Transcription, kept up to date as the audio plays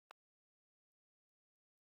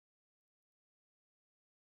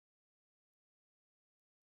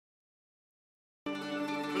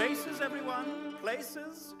Places, everyone,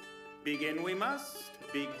 places. Begin we must,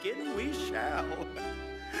 begin we shall.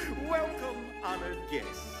 Welcome, honored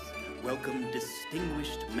guests. Welcome,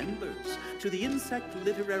 distinguished members, to the Insect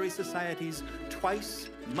Literary Society's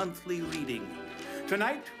twice-monthly reading.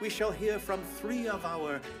 Tonight, we shall hear from 3 of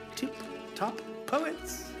our tip-top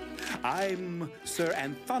poets. I'm Sir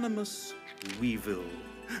Anthonymus Weevil,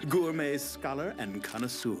 gourmet scholar and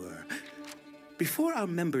connoisseur. Before our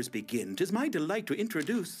members begin, 'tis my delight to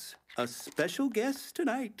introduce a special guest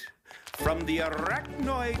tonight. From the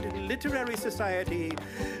Arachnoid Literary Society,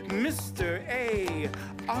 Mr. A.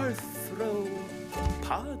 Arthropod.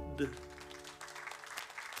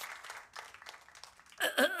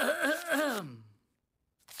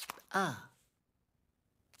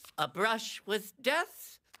 A brush with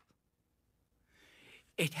death?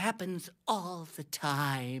 It happens all the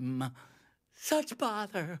time. Such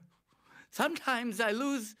bother. Sometimes I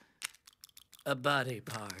lose a body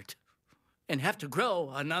part and have to grow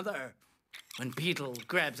another. When Beetle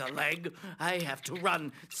grabs a leg, I have to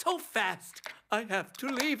run so fast I have to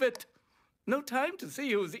leave it. No time to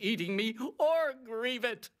see who's eating me or grieve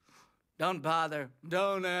it. Don't bother,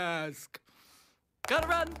 don't ask. Gotta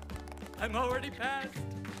run, I'm already past.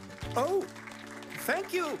 Oh,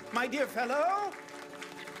 thank you, my dear fellow.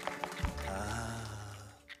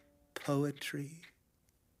 Poetry.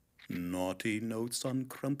 Naughty notes on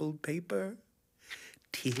crumpled paper.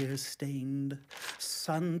 Tear-stained,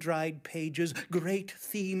 sun-dried pages, great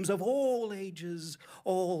themes of all ages,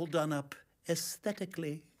 all done up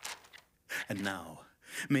aesthetically. And now,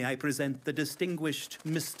 may I present the distinguished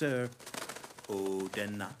Mr.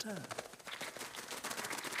 Odenata.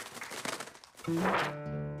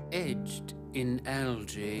 Edged in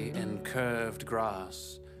algae and curved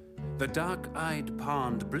grass, the dark-eyed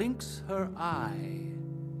pond blinks her eye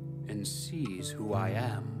and sees who I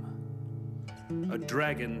am. A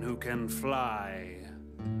dragon who can fly.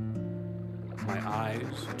 My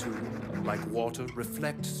eyes, too, like water,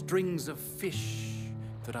 reflect strings of fish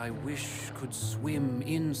that I wish could swim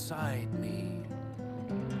inside me.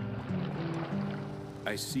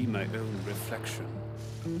 I see my own reflection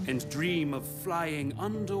and dream of flying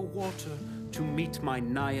underwater to meet my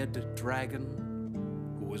naiad dragon,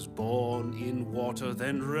 who was born in water,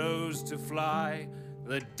 then rose to fly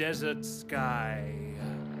the desert sky.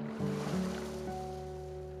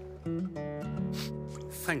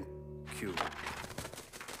 Thank you.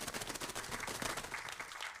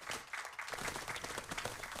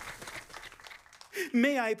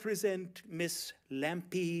 May I present Miss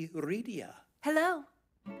Lampiredia? Hello.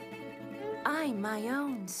 I'm my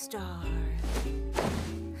own star.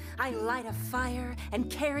 I light a fire and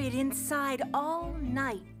carry it inside all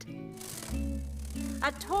night.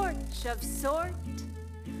 A torch of sort,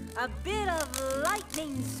 a bit of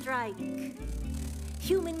lightning strike.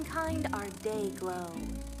 Humankind our day glow.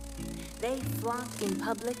 They flaunt in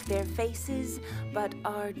public their faces, but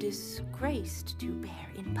are disgraced to bear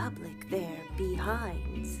in public their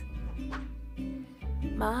behinds.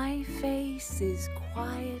 My face is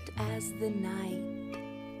quiet as the night,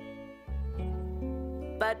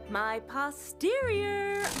 but my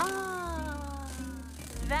posterior,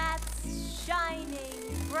 that's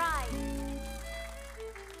shining bright.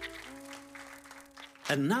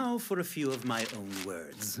 And now for a few of my own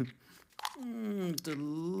words.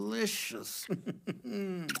 Delicious.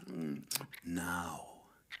 Now,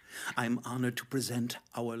 I'm honored to present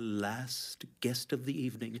our last guest of the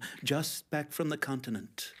evening, just back from the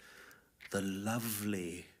continent, the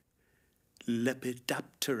lovely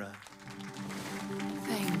Lepidoptera.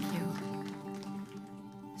 Thank you.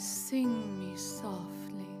 Sing me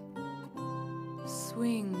softly,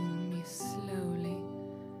 swing me slowly,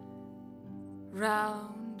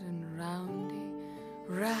 round and roundy,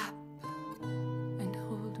 wrap and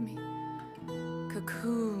hold me,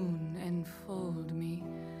 cocoon and fold me,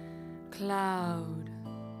 cloud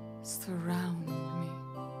surround me,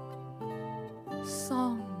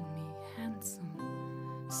 song me handsome,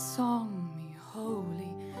 song me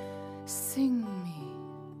holy, sing me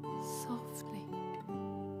softly,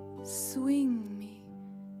 swing me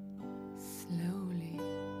slowly.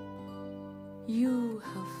 You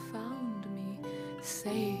have found me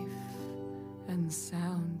safe and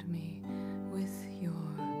sound me with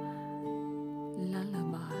your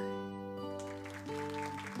lullaby.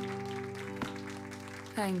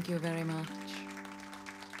 Thank you very much.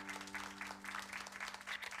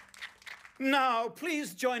 Now,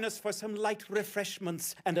 please join us for some light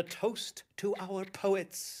refreshments and a toast to our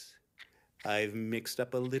poets. I've mixed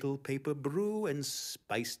up a little paper brew and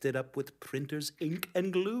spiced it up with printer's ink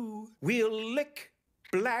and glue. We'll lick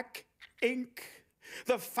black ink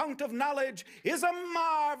The fount of knowledge is a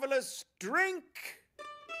marvelous drink.